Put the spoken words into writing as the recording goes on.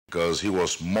because he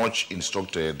was much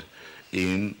instructed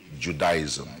in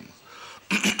Judaism.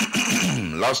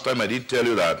 Last time I did tell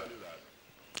you that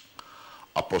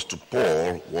Apostle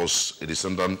Paul was a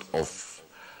descendant of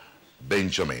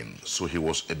Benjamin, so he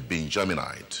was a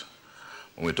Benjaminite.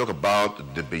 When we talk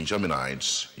about the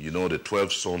Benjaminites, you know the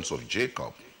 12 sons of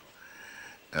Jacob,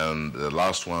 and the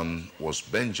last one was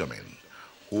Benjamin,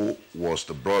 who was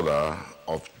the brother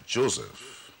of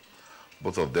Joseph.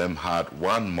 Both of them had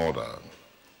one mother,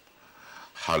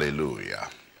 hallelujah,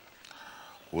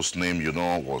 whose name you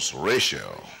know was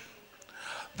Rachel.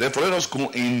 Therefore, let us go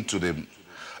into the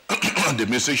the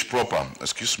message proper.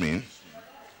 Excuse me.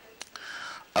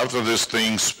 After these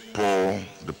things, Paul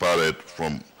departed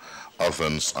from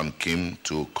Athens and came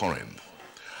to Corinth.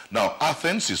 Now,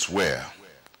 Athens is where?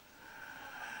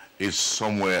 It's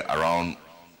somewhere around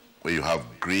where you have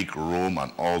Greek, Rome,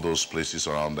 and all those places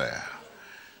around there.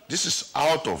 This is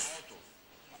out of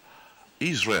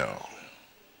Israel.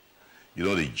 You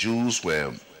know, the Jews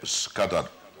were scattered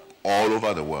all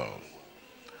over the world.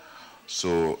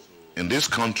 So in these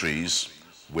countries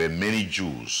were many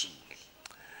Jews,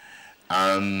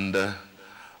 and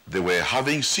they were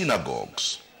having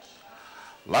synagogues.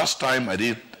 Last time I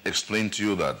did explain to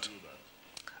you that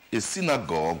a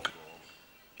synagogue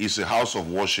is a house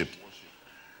of worship.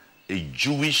 A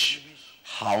Jewish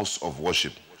house of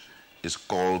worship is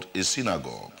called a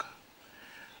synagogue.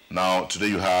 Now today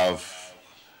you have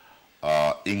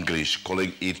English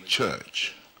calling it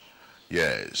church.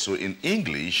 Yeah, so in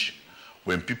English,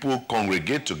 when people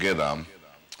congregate together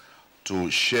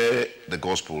to share the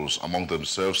Gospels among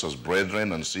themselves as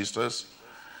brethren and sisters,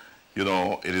 you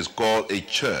know, it is called a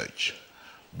church.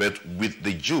 But with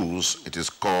the Jews, it is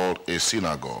called a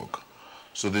synagogue.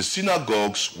 So the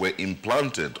synagogues were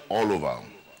implanted all over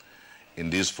in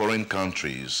these foreign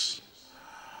countries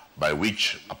by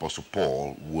which Apostle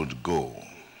Paul would go.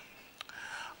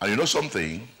 And you know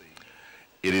something?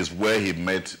 It is where he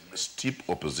met steep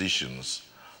oppositions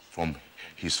from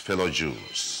his fellow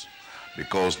Jews,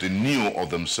 because they knew of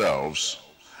themselves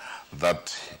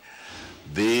that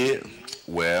they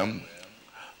were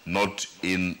not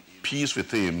in peace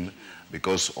with him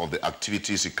because of the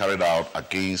activities he carried out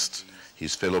against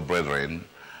his fellow brethren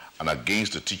and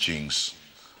against the teachings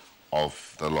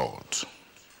of the Lord.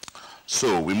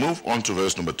 So we move on to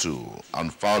verse number 2.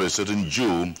 And found a certain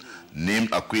Jew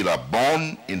named Aquila,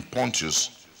 born in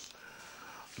Pontus,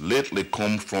 lately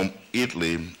come from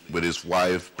Italy with his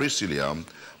wife Priscilla,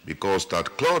 because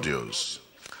that Claudius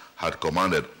had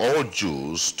commanded all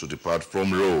Jews to depart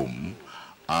from Rome,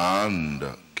 and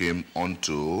came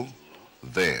unto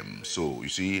them. So you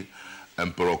see,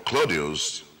 Emperor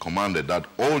Claudius commanded that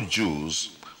all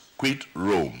Jews quit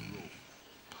Rome.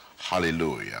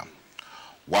 Hallelujah.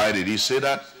 Why did he say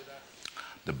that?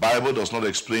 The Bible does not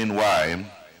explain why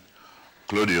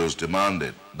Claudius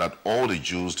demanded that all the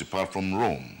Jews depart from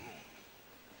Rome.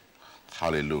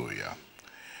 Hallelujah.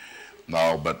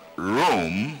 Now, but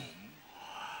Rome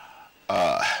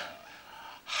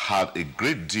had a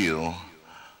great deal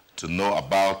to know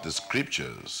about the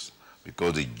scriptures,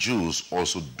 because the Jews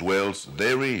also dwelt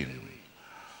therein.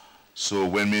 So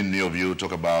when many of you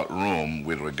talk about Rome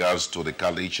with regards to the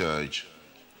Catholic Church,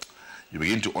 you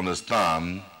begin to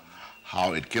understand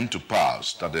how it came to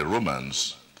pass that the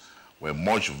Romans were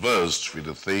much versed with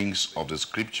the things of the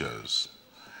scriptures.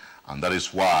 And that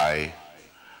is why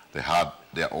they had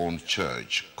their own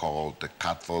church called the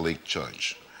Catholic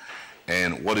Church.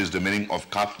 And what is the meaning of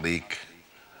Catholic?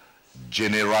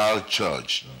 General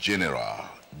church, general.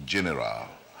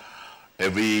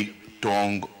 Every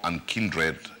tongue and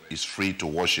kindred is free to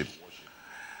worship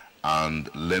and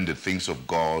learn the things of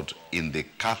God in the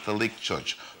Catholic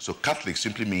Church. So Catholic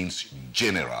simply means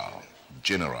general.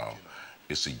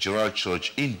 It's a general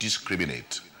church,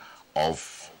 indiscriminate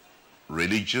of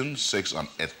religion, sex, and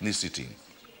ethnicity.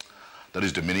 That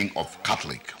is the meaning of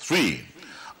Catholic. 3,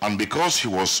 and because he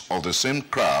was of the same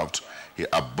craft, he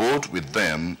abode with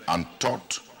them and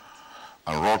taught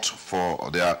and wrought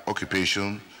for their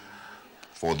occupation,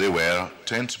 for they were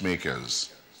tent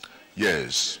makers.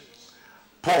 Yes,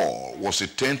 Paul was a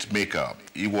tent maker.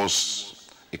 He was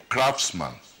a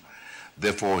craftsman.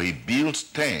 Therefore, he built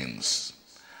tents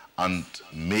and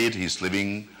made his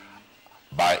living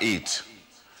by it.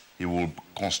 He would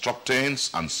construct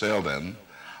tents and sell them,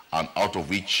 and out of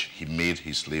which he made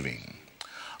his living.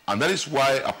 And that is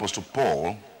why Apostle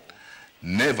Paul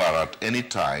never at any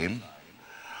time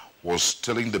was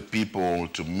telling the people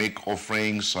to make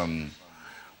offerings and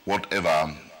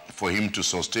whatever for him to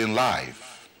sustain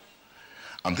life.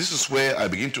 And this is where I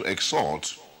begin to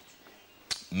exhort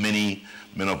many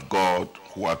men of God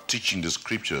who are teaching the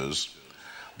scriptures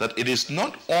that it is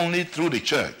not only through the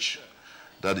church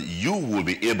that you will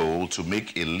be able to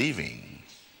make a living,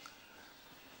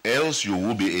 else you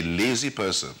will be a lazy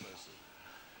person.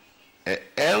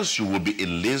 Else you will be a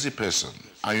lazy person.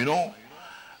 And you know,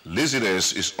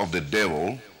 laziness is of the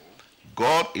devil.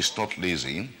 God is not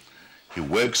lazy. He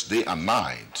works day and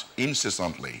night,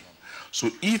 incessantly. So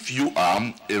if you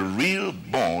are a real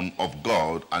born of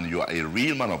God and you are a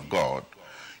real man of God,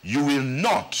 you will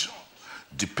not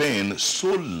depend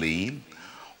solely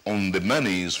on the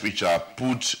monies which are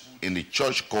put in the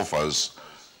church coffers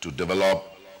to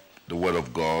develop the word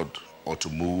of God or to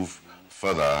move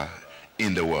further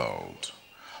in the world.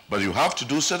 But you have to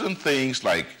do certain things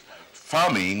like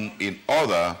farming in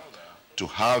order to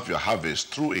have your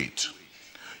harvest through it.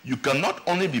 You cannot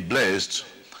only be blessed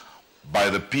by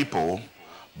the people,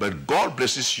 but God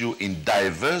blesses you in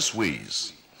diverse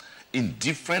ways, in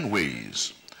different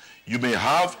ways. You may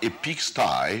have a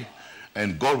pigsty,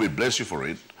 and God will bless you for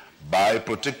it by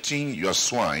protecting your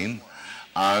swine,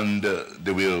 and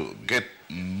they will get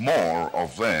more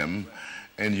of them,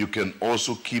 and you can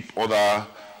also keep other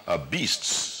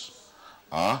beasts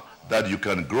that you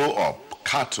can grow up,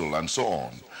 cattle and so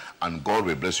on, and God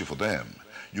will bless you for them.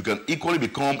 You can equally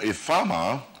become a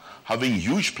farmer having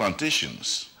huge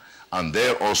plantations, and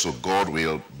there also God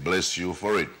will bless you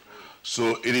for it.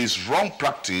 So it is wrong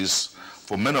practice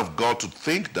for men of God to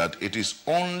think that it is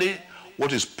only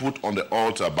what is put on the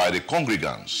altar by the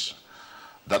congregants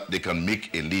that they can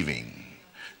make a living.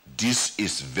 This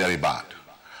is very bad.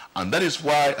 And that is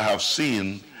why I have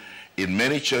seen in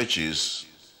many churches,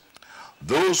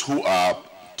 those who are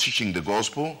teaching the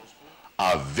gospel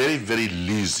are very, very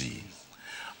lazy.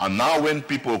 And now when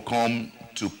people come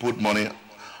to put money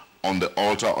on the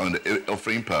altar, on the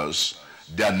offering purse,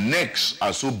 their necks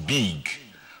are so big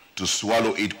to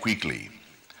swallow it quickly.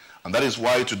 And that is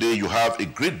why today you have a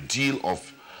great deal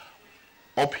of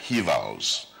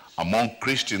upheavals among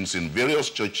Christians in various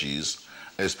churches,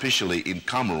 especially in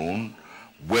Cameroon,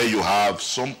 where you have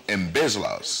some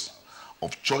embezzlers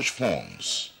of church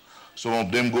funds. Some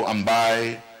of them go and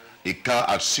buy a car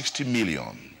at 60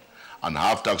 million and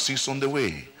have taxis on the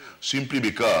way, simply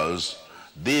because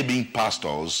they, being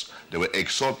pastors, they were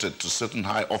exalted to certain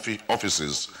high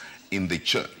offices in the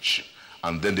church,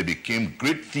 and then they became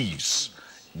great thieves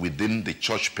within the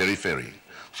church periphery.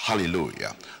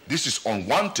 Hallelujah. This is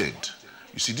unwanted.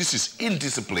 You see, this is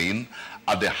indiscipline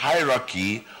at the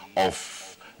hierarchy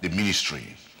of the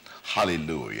ministry.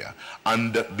 Hallelujah.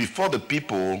 And before the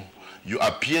people, you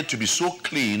appear to be so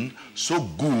clean, so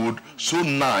good, so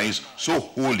nice, so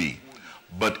holy.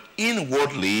 But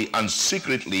inwardly and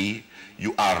secretly,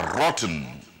 you are rotten.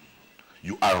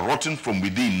 You are rotten from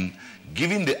within,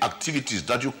 given the activities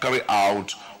that you carry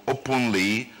out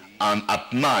openly and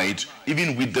at night,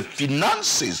 even with the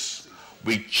finances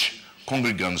which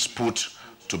congregants put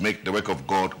to make the work of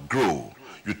God grow.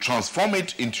 You transform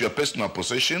it into your personal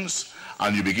possessions,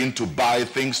 and you begin to buy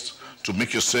things to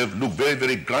make yourself look very,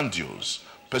 very grandiose.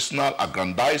 Personal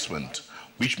aggrandizement,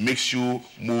 which makes you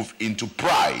move into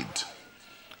pride.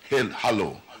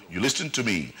 Hello, you listen to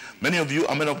me. Many of you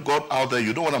are men of God out there,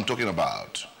 you know what I'm talking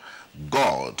about.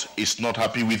 God is not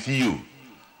happy with you.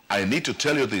 I need to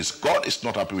tell you this, God is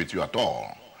not happy with you at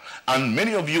all. And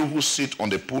many of you who sit on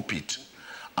the pulpit,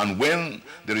 and when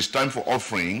there is time for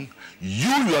offering,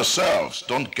 you yourselves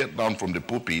don't get down from the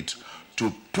pulpit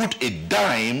to put a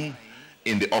dime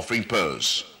in the offering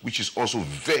purse, which is also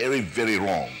very, very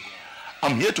wrong.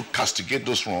 I'm here to castigate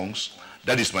those wrongs.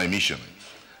 That is my mission.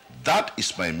 That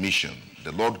is my mission.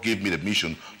 The Lord gave me the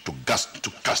mission to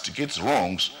castigate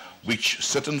wrongs which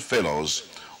certain fellows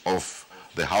of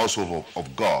the household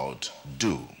of God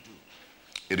do.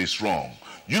 It is wrong.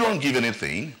 You don't give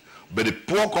anything, but the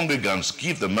poor congregants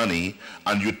give the money,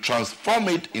 and you transform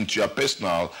it into your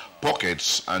personal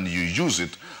pockets, and you use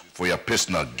it for your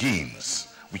personal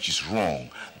gains, which is wrong,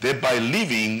 thereby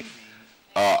leaving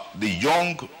the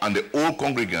young and the old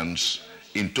congregants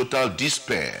in total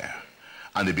despair,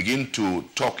 and they begin to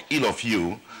talk ill of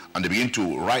you, and they begin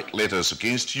to write letters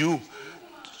against you,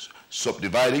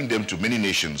 subdividing them to many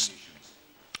nations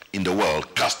in the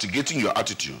world, castigating your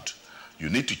attitude. You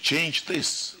need to change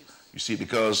this. You see,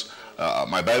 because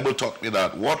my Bible taught me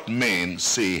that what men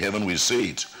say, heaven will say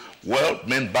it. What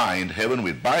men bind, heaven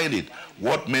will bind it.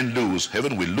 What men lose,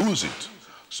 heaven will lose it.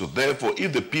 So therefore,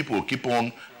 if the people keep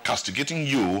on castigating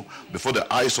you before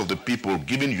the eyes of the people,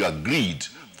 giving you a greed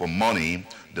for money,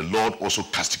 the Lord also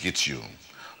castigates you.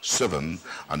 7,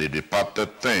 and they departed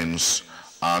thence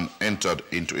and entered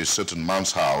into a certain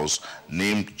man's house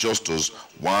named Justus,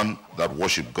 one that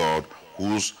worshipped God,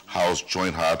 whose house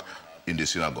joined had in the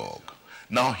synagogue.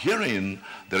 Now herein,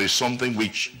 there is something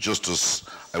which, just as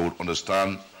I would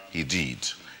understand, he did.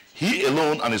 He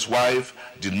alone and his wife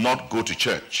did not go to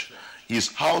church. His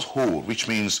household, which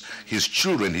means his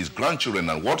children, his grandchildren,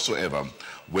 and whatsoever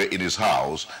were in his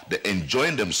house, they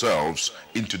enjoined themselves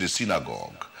into the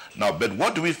synagogue. Now, but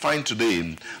what do we find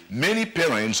today? Many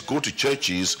parents go to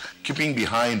churches keeping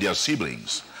behind their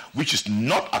siblings, which is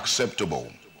not acceptable.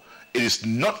 It is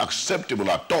not acceptable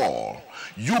at all.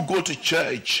 You go to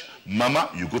church, mama,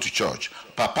 you go to church.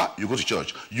 Papa, you go to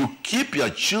church. You keep your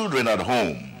children at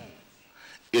home.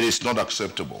 It is not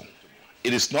acceptable.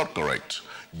 It is not correct.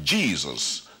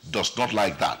 Jesus does not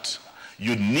like that.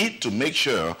 You need to make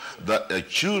sure that the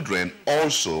children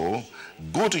also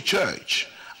go to church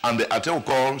and the what we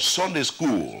call Sunday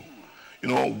school. You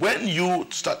know, when you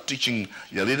start teaching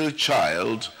your little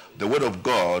child the word of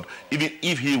God, even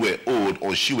if he were old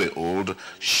or she were old,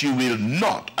 she will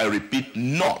not, I repeat,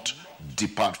 not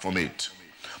depart from it.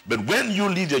 But when you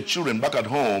leave your children back at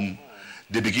home,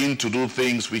 they begin to do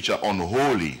things which are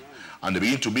unholy, and they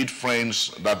begin to meet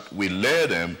friends that will lure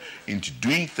them into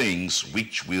doing things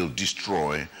which will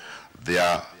destroy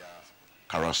their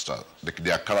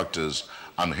characters,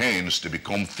 and hence they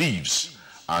become thieves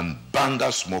and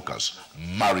banger smokers,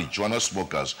 marijuana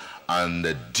smokers,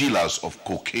 and dealers of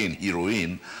cocaine,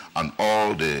 heroin, and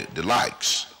all the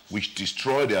likes, which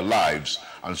destroy their lives,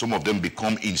 and some of them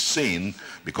become insane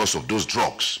because of those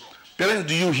drugs. Parents,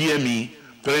 do you hear me?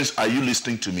 Parents, are you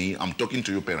listening to me? I'm talking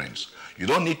to you, parents. You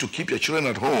don't need to keep your children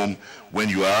at home when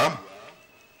you are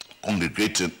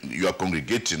congregating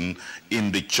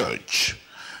in the church.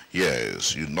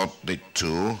 Yes, you not need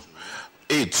to.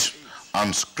 8.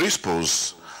 And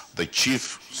Crispus, the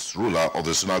chief ruler of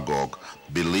the synagogue,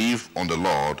 believed on the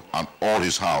Lord and all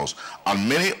his house, and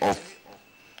many of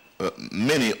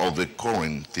the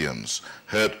Corinthians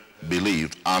heard,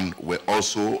 believed, and were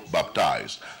also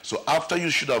baptized. So after you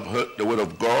should have heard the word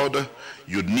of God,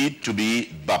 you need to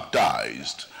be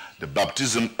baptized. The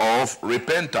baptism of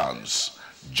repentance.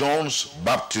 John's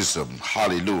baptism.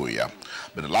 Hallelujah.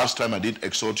 But the last time I did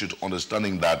exhort you to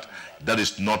understanding that that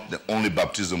is not the only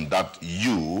baptism that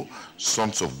you,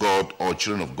 sons of God or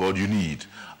children of God, you need.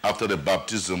 After the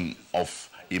baptism of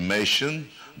immersion,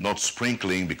 not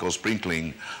sprinkling, because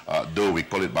sprinkling, though we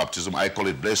call it baptism, I call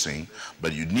it blessing,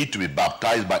 but you need to be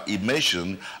baptized by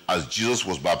immersion as Jesus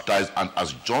was baptized, and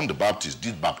as John the Baptist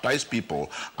did baptize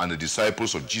people, and the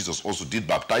disciples of Jesus also did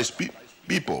baptize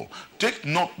people. Take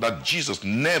note that Jesus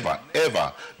never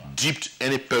ever dipped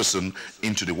any person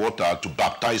into the water to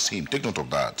baptize him. Take note of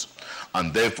that.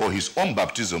 And therefore his own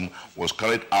baptism was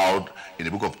carried out in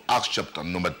the book of Acts chapter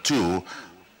number 2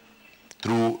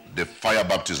 through the fire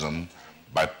baptism,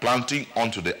 by planting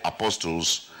unto the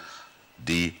apostles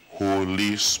the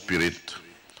Holy Spirit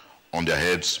on their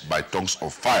heads by tongues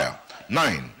of fire.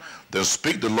 9. Then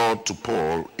spake the Lord to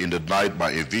Paul in the night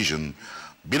by a vision,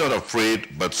 be not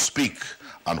afraid, but speak,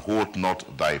 and hold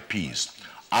not thy peace.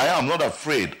 I am not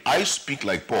afraid. I speak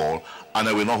like Paul, and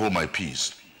I will not hold my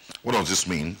peace. What does this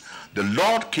mean? The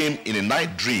Lord came in a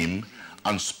night dream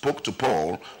and spoke to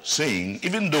Paul, saying,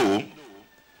 even though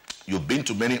you've been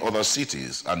to many other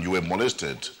cities and you were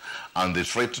molested and they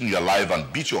threatened your life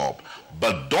and beat you up,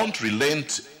 but don't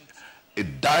relent a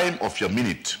dime of your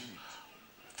minute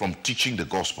from teaching the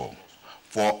gospel.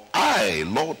 For I,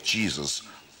 Lord Jesus,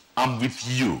 am with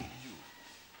you.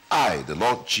 I, the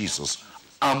Lord Jesus,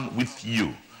 am with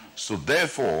you. So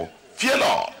therefore, fear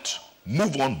not.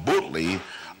 Move on boldly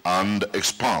and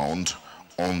expound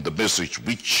on the message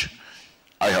which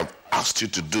I have asked you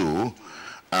to do,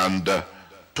 and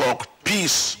talk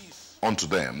peace unto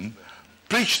them.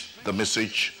 Preach the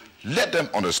message. Let them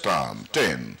understand.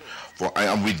 10. For I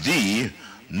am with thee.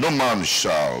 No man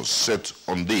shall set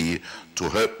on thee to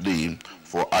hurt thee,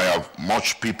 for I have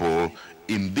much people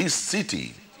in this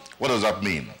city. What does that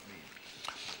mean?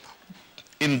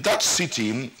 In that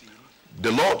city,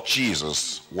 the Lord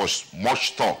Jesus was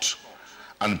much taught,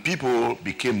 and people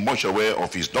became much aware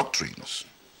of his doctrines.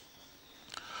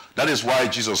 That is why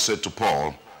Jesus said to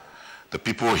Paul, the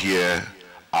people here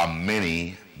are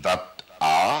many that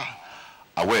are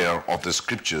aware of the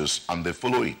scriptures and they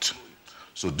follow it.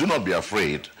 So do not be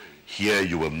afraid. Here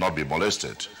you will not be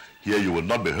molested. Here you will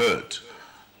not be hurt.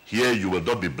 Here you will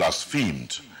not be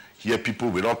blasphemed. Here people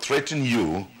will not threaten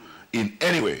you in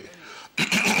any way,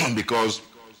 because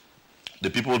the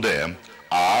people there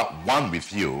are one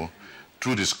with you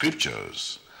through the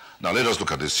scriptures. Now let us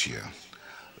look at this here.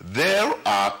 There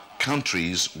are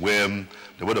countries where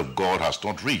the word of God has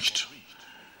not reached.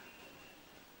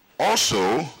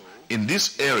 Also, in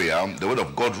this area, the word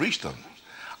of God reached them.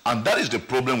 And that is the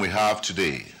problem we have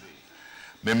today.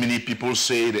 Many people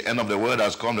say the end of the world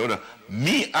has come.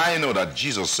 Me, I know that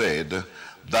Jesus said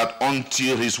that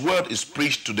until his word is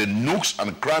preached to the nooks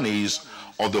and crannies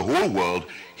of the whole world,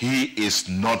 he is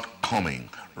not coming.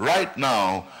 Right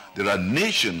now, there are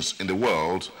nations in the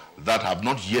world that have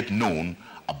not yet known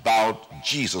about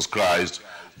Jesus Christ,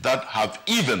 that have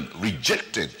even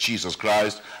rejected Jesus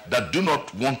Christ, that do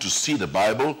not want to see the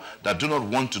Bible, that do not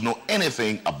want to know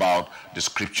anything about the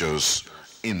scriptures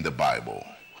in the Bible.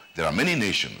 There are many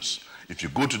nations. If you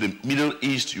go to the Middle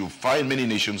East, you'll find many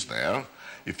nations there.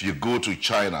 If you go to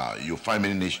China, you'll find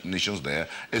many nations there.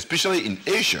 Especially in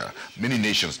Asia, many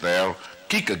nations there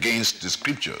kick against the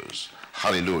scriptures.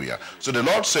 Hallelujah. So the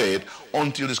Lord said,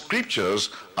 until the scriptures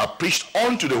are preached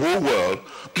unto the whole world,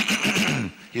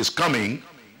 his coming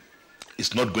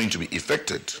is not going to be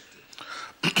effected.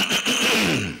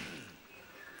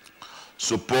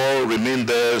 So Paul remained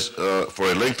there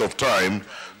for a length of time,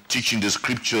 teaching the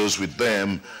scriptures with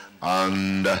them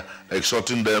and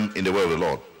exhorting them in the word of the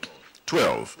Lord.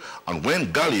 12. And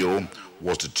when Gallio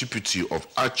was the deputy of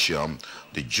Achaia,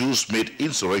 the Jews made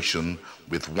insurrection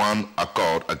with one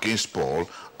accord against Paul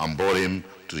and brought him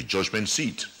to the judgment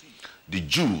seat. The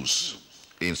Jews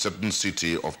in certain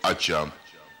city of Achaia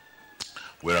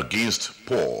were against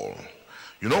Paul.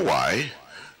 You know why?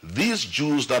 These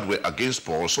Jews that were against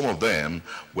Paul, some of them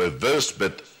were versed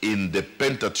but in the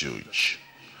Pentateuch,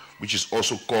 which is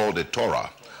also called the Torah,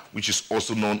 which is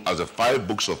also known as the 5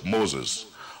 books of Moses,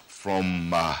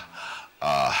 from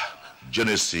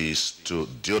Genesis to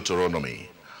Deuteronomy.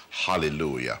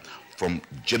 Hallelujah. From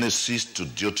Genesis to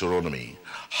Deuteronomy.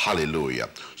 Hallelujah.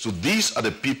 So these are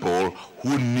the people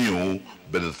who knew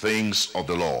the things of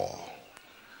the law.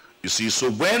 You see,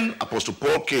 so when Apostle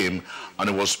Paul came and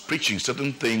he was preaching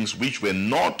certain things which were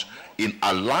not in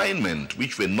alignment,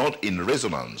 which were not in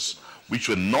resonance, which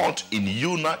were not in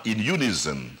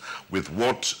unison with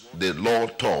what the law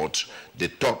taught, they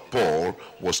thought Paul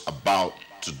was about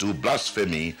to do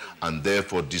blasphemy, and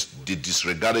therefore they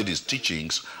disregarded his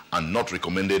teachings and not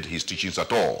recommended his teachings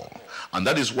at all. And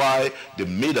that is why they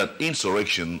made an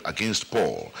insurrection against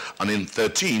Paul. And in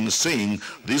 13, saying,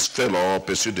 this fellow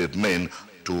persuaded men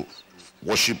to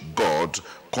worship God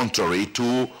contrary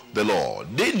to the law.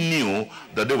 They knew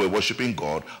that they were worshiping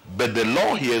God, but the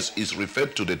law here is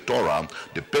referred to the Torah,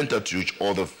 the Pentateuch,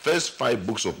 or the first 5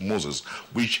 books of Moses,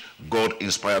 which God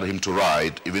inspired him to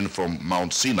write, even from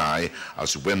Mount Sinai,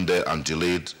 as he went there and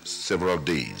delayed several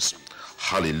days.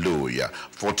 Hallelujah.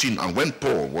 14, and when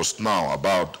Paul was now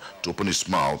about to open his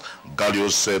mouth, Gallio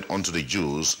said unto the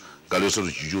Jews,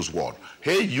 what?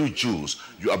 Hey, you Jews,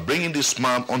 you are bringing this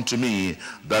man unto me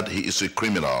that he is a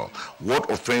criminal.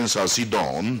 What offense has he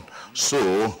done?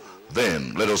 So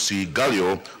then, let us see.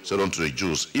 Gallio said unto the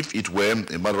Jews, if it were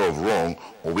a matter of wrong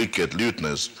or wicked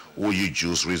lewdness, O ye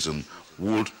Jews, reason,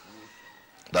 would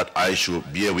that I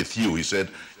should bear with you. He said,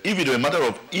 if it were a matter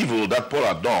of evil that Paul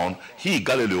had done, he,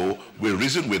 Gallio, will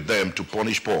reason with them to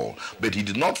punish Paul. But he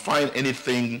did not find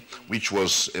anything which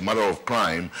was a matter of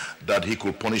crime that he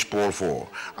could punish Paul for.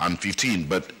 And 15,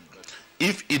 but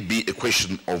if it be a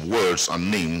question of words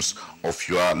and names of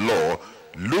your law,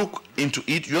 look into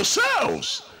it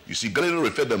yourselves. You see, Gallio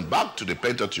referred them back to the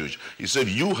Pentateuch. He said,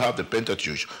 you have the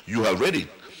Pentateuch. You have read it.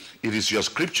 It is your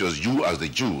scriptures, you as the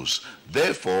Jews.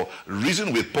 Therefore,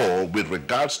 reason with Paul with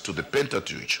regards to the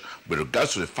Pentateuch, with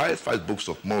regards to the 5 books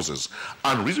of Moses,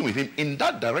 and reason with him in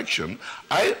that direction.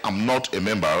 I am not a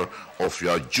member of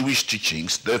your Jewish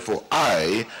teachings, therefore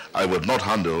I will not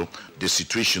handle the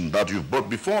situation that you've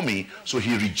brought before me. So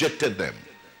he rejected them.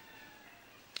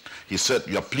 He said,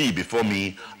 your plea before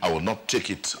me, I will not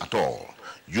take it at all.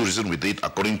 You reason with it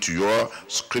according to your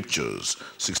scriptures.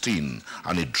 16,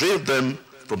 and he drove them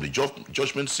from the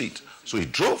judgment seat. So he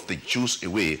drove the Jews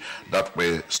away that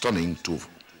were standing to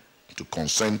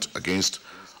consent against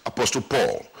Apostle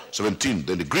Paul. 17,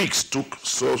 then the Greeks took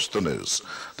Sosthenes,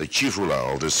 the chief ruler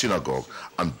of the synagogue,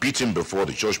 and beat him before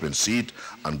the judgment seat,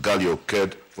 and Gallio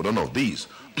cared for none of these.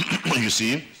 You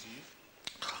see,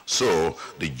 so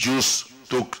the Jews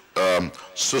took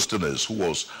Sosthenes, who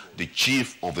was the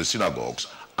chief of the synagogues,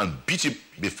 and beat him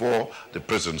before the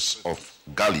presence of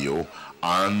Gallio,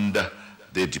 and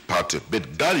they departed.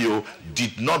 But Gallio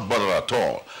did not bother at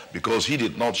all, because he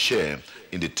did not share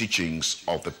in the teachings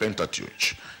of the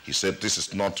Pentateuch. He said, this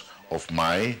is not of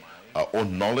my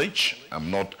own knowledge. I'm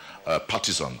not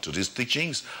partisan to these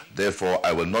teachings. Therefore,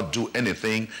 I will not do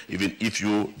anything, even if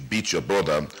you beat your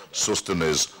brother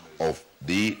Sosthenes of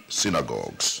the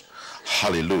synagogues.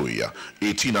 Hallelujah.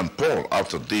 18, and Paul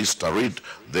after this tarried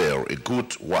there a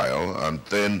good while, and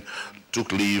then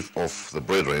took leave of the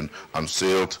brethren and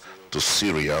sailed to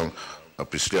Syria,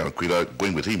 Priscilla and Aquila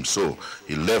going with him. So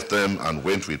he left them and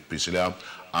went with Priscilla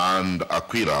and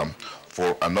Aquila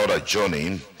for another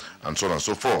journey, and so on and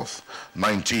so forth.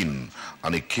 19,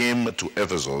 and he came to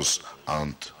Ephesus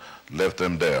and left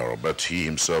them there, but he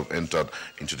himself entered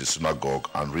into the synagogue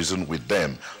and reasoned with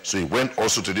them. So he went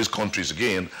also to these countries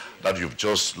again that you've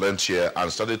just learned here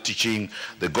and started teaching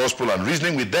the gospel and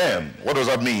reasoning with them. What does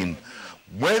that mean?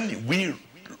 When we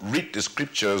read the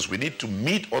scriptures, we need to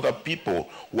meet other people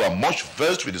who are much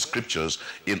versed with the scriptures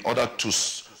in order to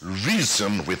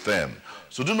reason with them.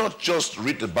 So do not just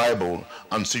read the Bible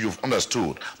and say you've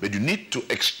understood, but you need to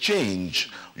exchange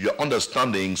your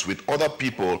understandings with other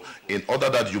people in order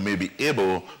that you may be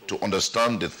able to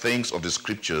understand the things of the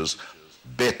scriptures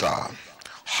better.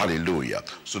 Hallelujah.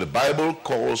 So the Bible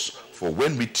calls for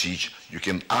when we teach, you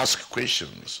can ask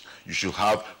questions. You should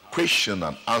have question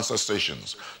and answer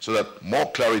sessions so that more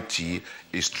clarity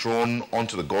is thrown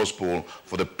onto the gospel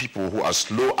for the people who are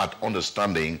slow at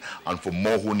understanding and for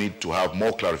more who need to have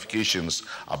more clarifications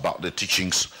about the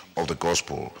teachings of the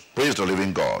gospel. Praise the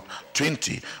living God.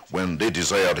 20, when they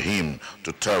desired him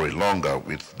to tarry longer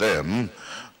with them,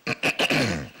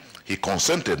 he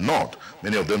consented not.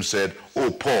 Many of them said,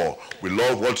 "Oh, Paul, we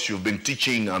love what you've been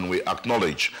teaching and we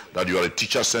acknowledge that you are a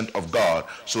teacher sent of God.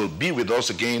 So be with us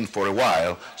again for a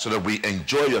while so that we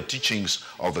enjoy your teachings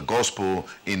of the gospel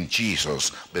in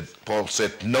Jesus." But Paul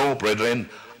said, "No, brethren,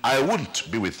 I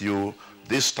won't be with you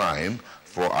this time,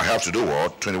 for I have to do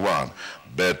what?" 21.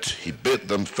 But he bade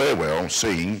them farewell,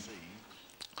 saying,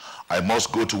 "I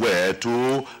must go to where?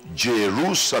 To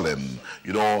Jerusalem."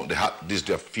 You know, they had this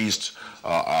their feast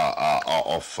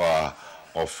of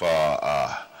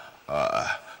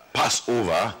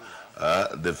Passover,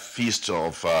 the feast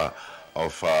of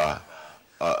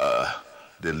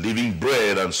the living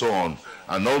bread and so on,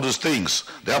 and all those things.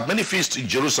 They have many feasts in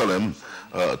Jerusalem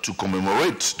to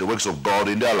commemorate the works of God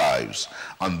in their lives.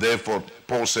 And therefore,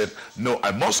 Paul said, "No,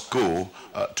 I must go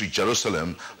to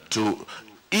Jerusalem to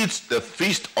eat the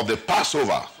feast of the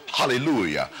Passover."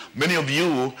 Hallelujah. Many of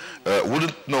you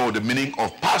wouldn't know the meaning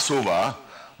of Passover,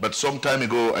 but some time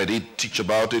ago I did teach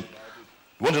about it.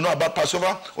 You want to know about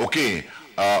Passover? Okay,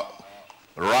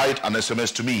 write an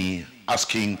SMS to me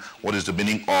asking what is the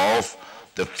meaning of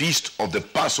the feast of the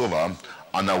Passover,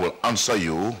 and I will answer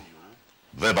you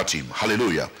verbatim.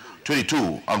 Hallelujah.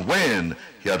 22, and when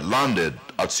he had landed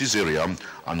at Caesarea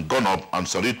and gone up and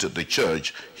saluted the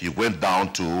church, he went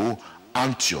down to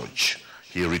Antioch.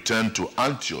 He returned to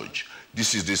Antioch.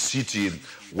 This is the city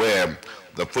where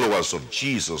the followers of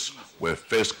Jesus were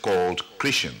first called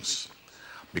Christians,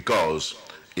 because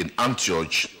in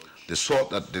Antioch they saw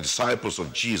that the disciples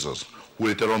of Jesus, who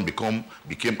later on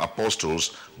became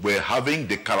apostles, were having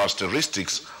the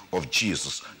characteristics of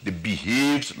Jesus. They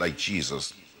behaved like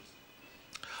Jesus.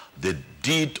 They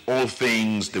did all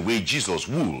things the way Jesus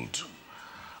would,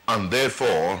 and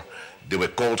therefore they were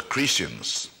called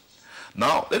Christians.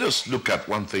 Now, let us look at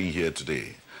one thing here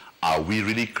today. Are we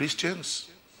really Christians?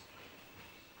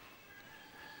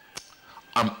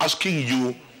 I'm asking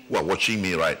you who are watching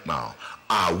me right now,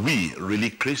 are we really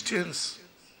Christians?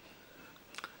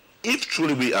 If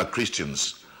truly we are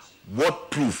Christians, what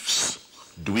proofs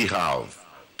do we have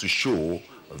to show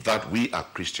that we are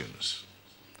Christians?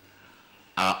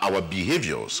 Are our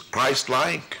behaviors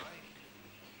Christ-like?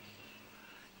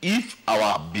 If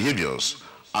our behaviors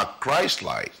are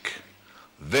Christ-like,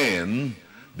 then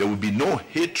there will be no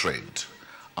hatred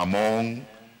among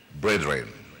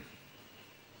brethren.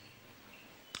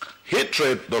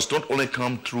 Hatred does not only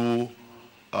come through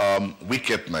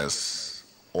wickedness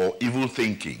or evil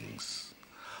thinkings,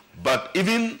 but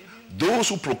even those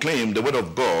who proclaim the word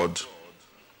of God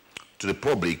to the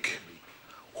public,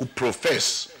 who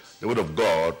profess the word of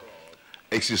God,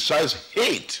 exercise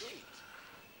hate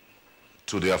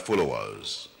to their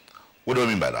followers. What do I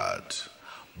mean by that?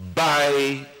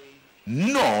 By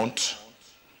not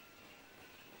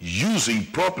using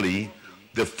properly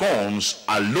the funds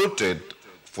allotted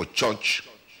for church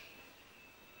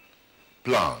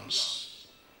plans.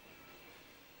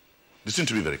 Listen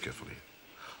to me very carefully.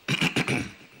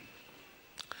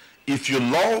 If you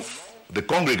love the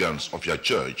congregants of your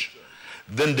church,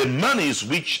 then the monies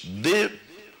which they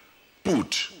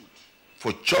put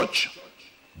for church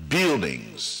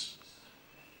buildings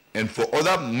and for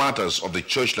other matters of the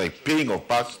church, like paying of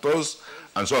pastors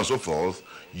and so on and so forth,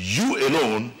 you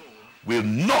alone will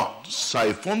not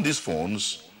siphon these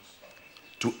funds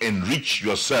to enrich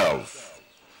yourself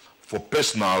for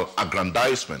personal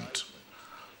aggrandizement,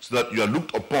 so that you are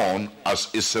looked upon as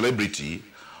a celebrity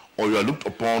or you are looked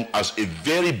upon as a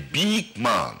very big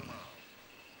man.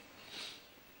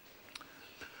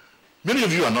 Many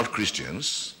of you are not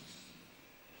Christians,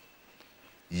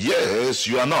 Yes,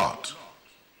 you are not.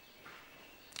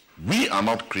 We are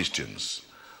not Christians.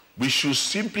 We should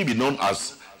simply be known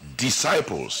as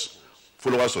disciples,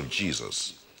 followers of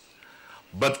Jesus.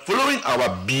 But following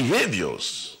our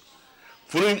behaviors,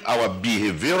 following our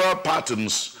behavioral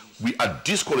patterns, we are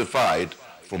disqualified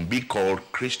from being called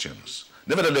Christians.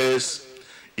 Nevertheless,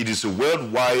 it is a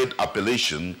worldwide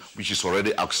appellation which is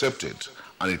already accepted,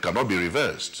 and it cannot be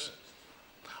reversed.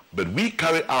 But we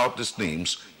carry out these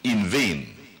names in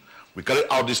vain. We carry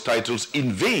out these titles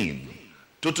in vain,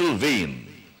 total vain,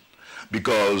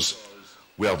 because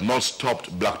we have not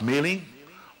stopped blackmailing,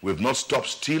 we have not stopped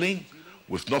stealing,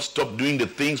 we have not stopped doing the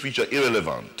things which are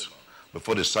irrelevant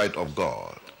before the sight of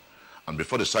God and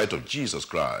before the sight of Jesus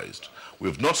Christ. We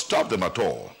have not stopped them at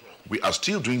all. We are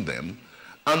still doing them,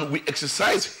 and we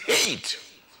exercise hate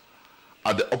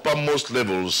at the uppermost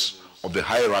levels of the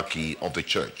hierarchy of the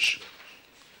church.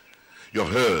 You've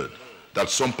heard that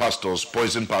some pastors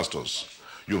poison pastors.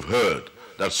 You've heard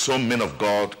that some men of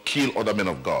God kill other men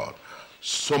of God.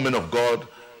 Some men of God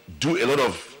do a lot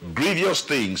of grievous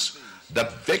things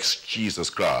that vex Jesus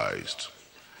Christ.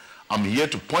 I'm here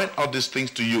to point out these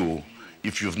things to you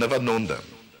if you've never known them.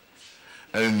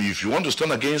 And if you want to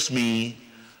stand against me,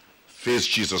 face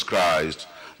Jesus Christ,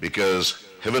 because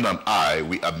heaven and I,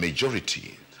 we are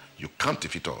majority. You can't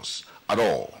defeat us at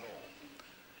all.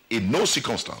 In no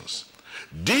circumstance.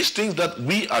 These things that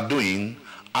we are doing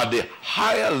at the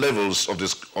higher levels of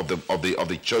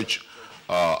the church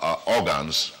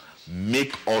organs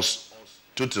make us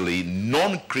totally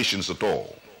non-Christians at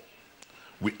all.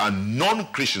 We are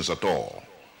non-Christians at all.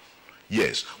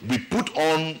 Yes, we put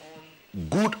on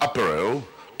good apparel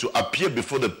to appear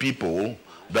before the people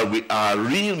that we are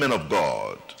real men of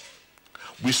God.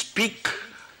 We speak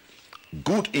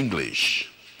good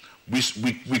English.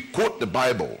 We quote the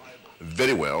Bible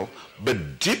very well,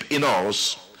 but deep in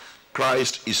us,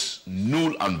 Christ is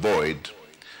null and void,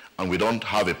 and we don't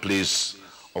have a place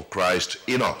of Christ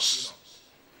in us.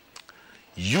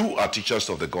 You are teachers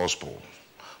of the gospel.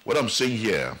 What I'm saying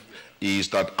here is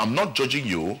that I'm not judging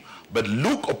you, but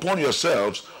look upon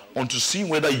yourselves unto see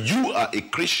whether you are a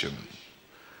Christian.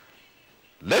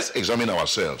 Let's examine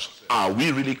ourselves. Are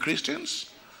we really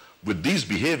Christians? With these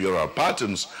behavioral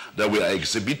patterns that we are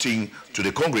exhibiting to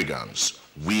the congregants,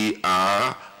 we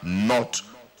are not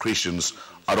Christians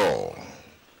at all.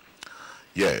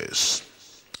 Yes.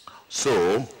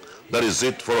 So, that is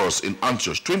it for us in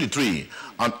Antioch 23.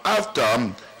 And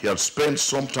after he had spent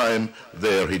some time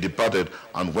there, he departed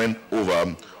and went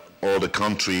over all the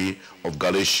country of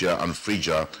Galatia and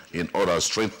Phrygia in order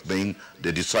strengthening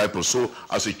the disciples. So,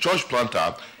 as a church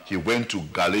planter, he went to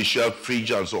Galatia,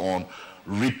 Phrygia, and so on,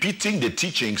 repeating the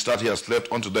teachings that he has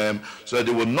left unto them so that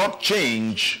they will not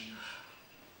change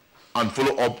and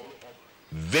follow up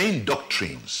vain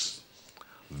doctrines,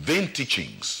 vain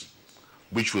teachings,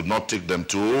 which will not take them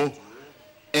to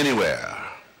anywhere.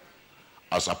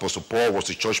 As Apostle Paul was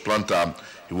a church planter,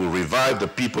 he will revive the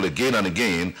people again and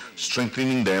again,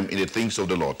 strengthening them in the things of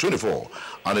the Lord. 24,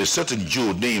 and a certain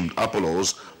Jew named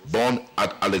Apollos, born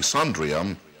at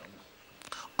Alexandria,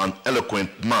 an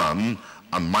eloquent man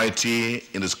and mighty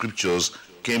in the scriptures,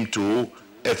 came to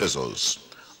Ephesus.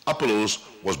 Apollos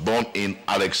was born in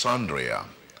Alexandria.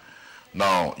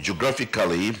 Now,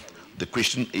 geographically, the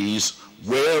question is,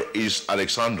 where is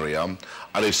Alexandria?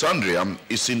 Alexandria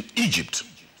is in Egypt.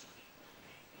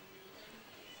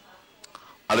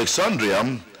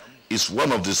 Alexandria is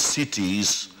one of the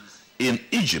cities in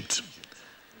Egypt.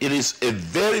 It is a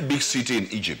very big city in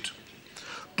Egypt,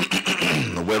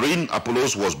 wherein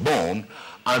Apollos was born,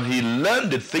 and he learned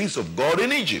the things of God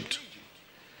in Egypt.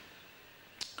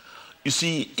 You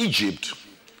see, Egypt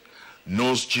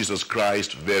knows Jesus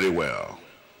Christ very well.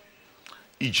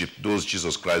 Egypt knows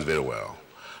Jesus Christ very well.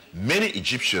 Many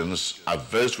Egyptians are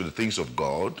versed with the things of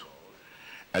God,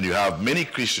 and you have many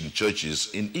Christian churches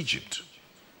in Egypt.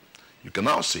 You can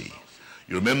now see.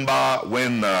 You remember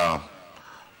when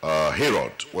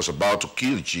Herod was about to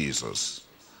kill Jesus,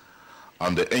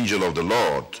 and the angel of the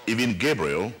Lord, even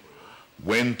Gabriel,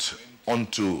 went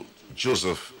unto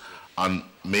Joseph and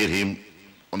made him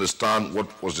understand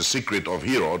what was the secret of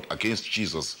Herod against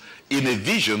Jesus in a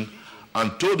vision,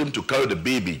 and told him to carry the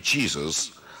baby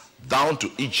Jesus down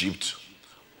to Egypt,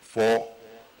 for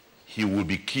he would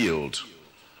be killed.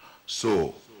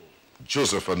 So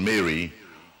Joseph and Mary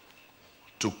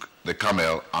took the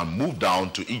camel and moved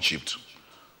down to Egypt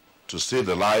to save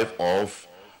the life of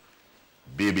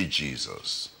baby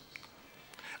Jesus.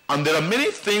 And there are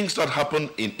many things that happen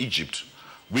in Egypt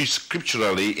which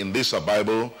scripturally in this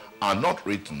Bible are not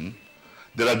written.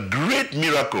 There are great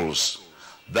miracles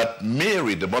that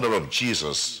Mary, the mother of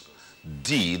Jesus,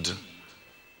 did, and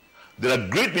There are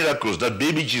great miracles that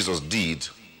baby Jesus did.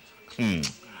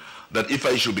 That if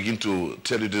I should begin to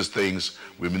tell you these things,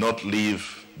 we may not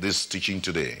leave this teaching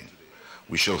today.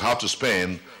 We shall have to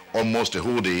spend almost a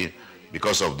whole day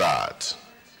because of that.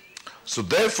 So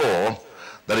therefore,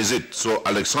 that is it. So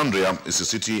Alexandria is a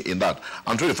city in that.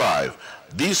 And 25,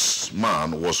 this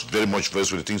man was very much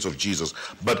versed with the things of Jesus,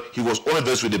 but he was only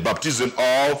versed with the baptism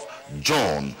of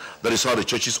John. That is how the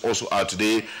churches also are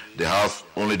today. They have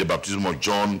only the baptism of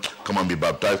John. Come and be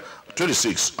baptized.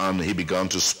 26, and he began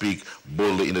to speak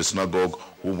boldly in the synagogue,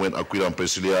 who went Aquila and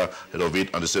Priscilla head of it,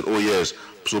 and they said, oh yes.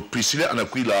 So Priscilla and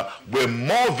Aquila were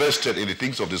more vested in the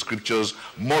things of the scriptures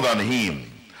more than him.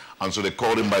 And so they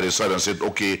called him by the side and said,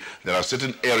 okay, there are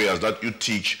certain areas that you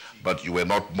teach, but you were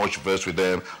not much versed with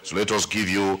them. So let us give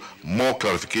you more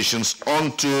clarifications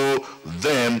unto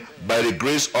them by the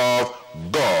grace of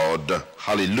God.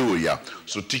 Hallelujah.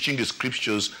 So teaching the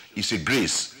scriptures is a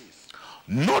grace.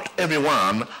 Not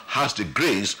everyone has the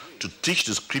grace to teach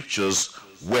the scriptures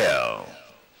well.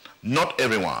 Not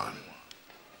everyone.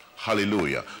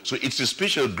 Hallelujah. So it's a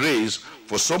special grace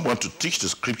for someone to teach the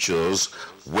scriptures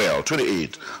well.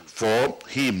 28. For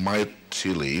he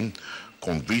mightily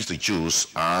convinced the Jews,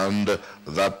 and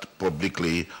that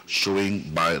publicly, showing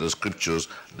by the scriptures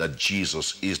that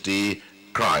Jesus is the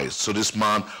Christ. So this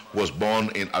man was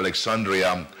born in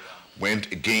Alexandria,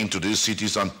 went again to these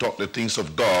cities and taught the things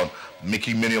of God,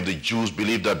 making many of the Jews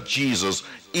believe that Jesus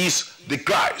is the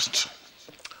Christ.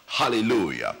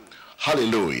 Hallelujah.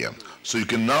 Hallelujah. So you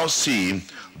can now see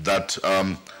that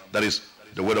that is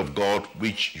the word of God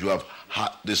which you have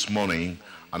heard this morning,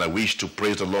 and I wish to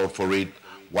praise the Lord for it.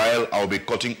 While I'll be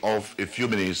cutting off a few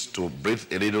minutes to breathe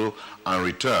a little and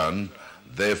return,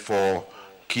 therefore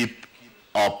keep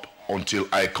up until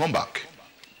I come back.